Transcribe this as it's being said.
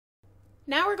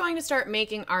Now we're going to start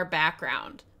making our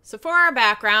background. So for our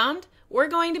background, we're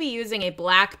going to be using a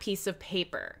black piece of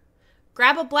paper.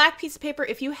 Grab a black piece of paper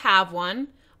if you have one.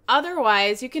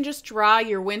 Otherwise, you can just draw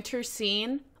your winter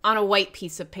scene on a white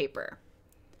piece of paper.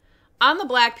 On the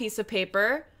black piece of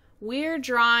paper, we're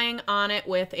drawing on it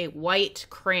with a white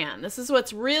crayon. This is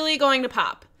what's really going to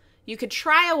pop. You could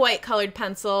try a white colored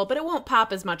pencil, but it won't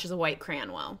pop as much as a white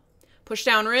crayon will. Push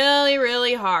down really,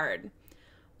 really hard.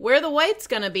 Where the white's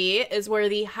going to be is where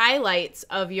the highlights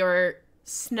of your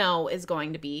snow is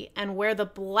going to be, and where the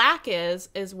black is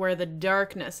where the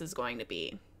darkness is going to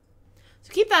be.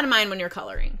 So keep that in mind when you're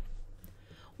coloring.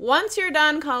 Once you're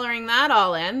done coloring that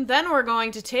all in, then we're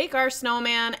going to take our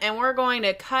snowman and we're going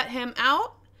to cut him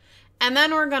out, and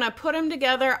then we're going to put him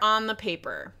together on the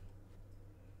paper.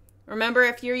 Remember,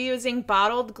 if you're using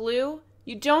bottled glue,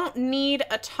 you don't need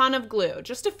a ton of glue.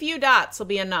 Just a few dots will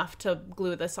be enough to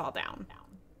glue this all down.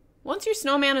 Once your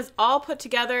snowman is all put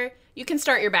together, you can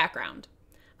start your background.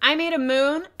 I made a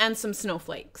moon and some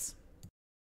snowflakes.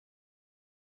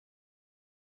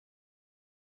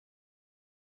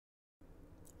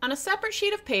 On a separate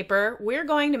sheet of paper, we're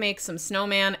going to make some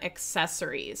snowman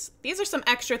accessories. These are some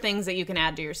extra things that you can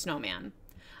add to your snowman.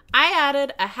 I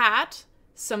added a hat,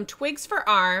 some twigs for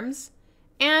arms,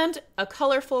 and a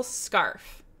colorful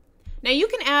scarf. Now you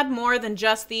can add more than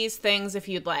just these things if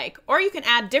you'd like, or you can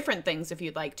add different things if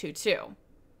you'd like to too.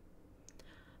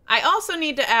 I also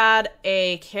need to add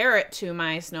a carrot to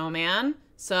my snowman,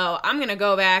 so I'm going to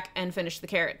go back and finish the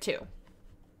carrot too.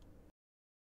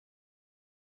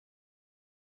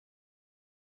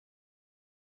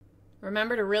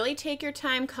 Remember to really take your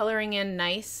time coloring in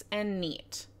nice and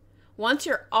neat. Once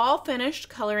you're all finished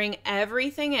coloring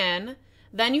everything in,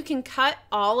 then you can cut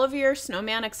all of your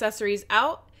snowman accessories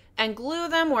out and glue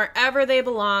them wherever they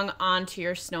belong onto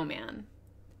your snowman.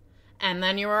 And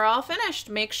then you are all finished.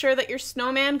 Make sure that your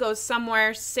snowman goes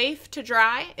somewhere safe to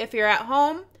dry. If you're at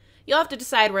home, you'll have to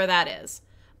decide where that is.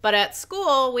 But at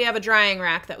school, we have a drying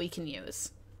rack that we can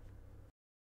use.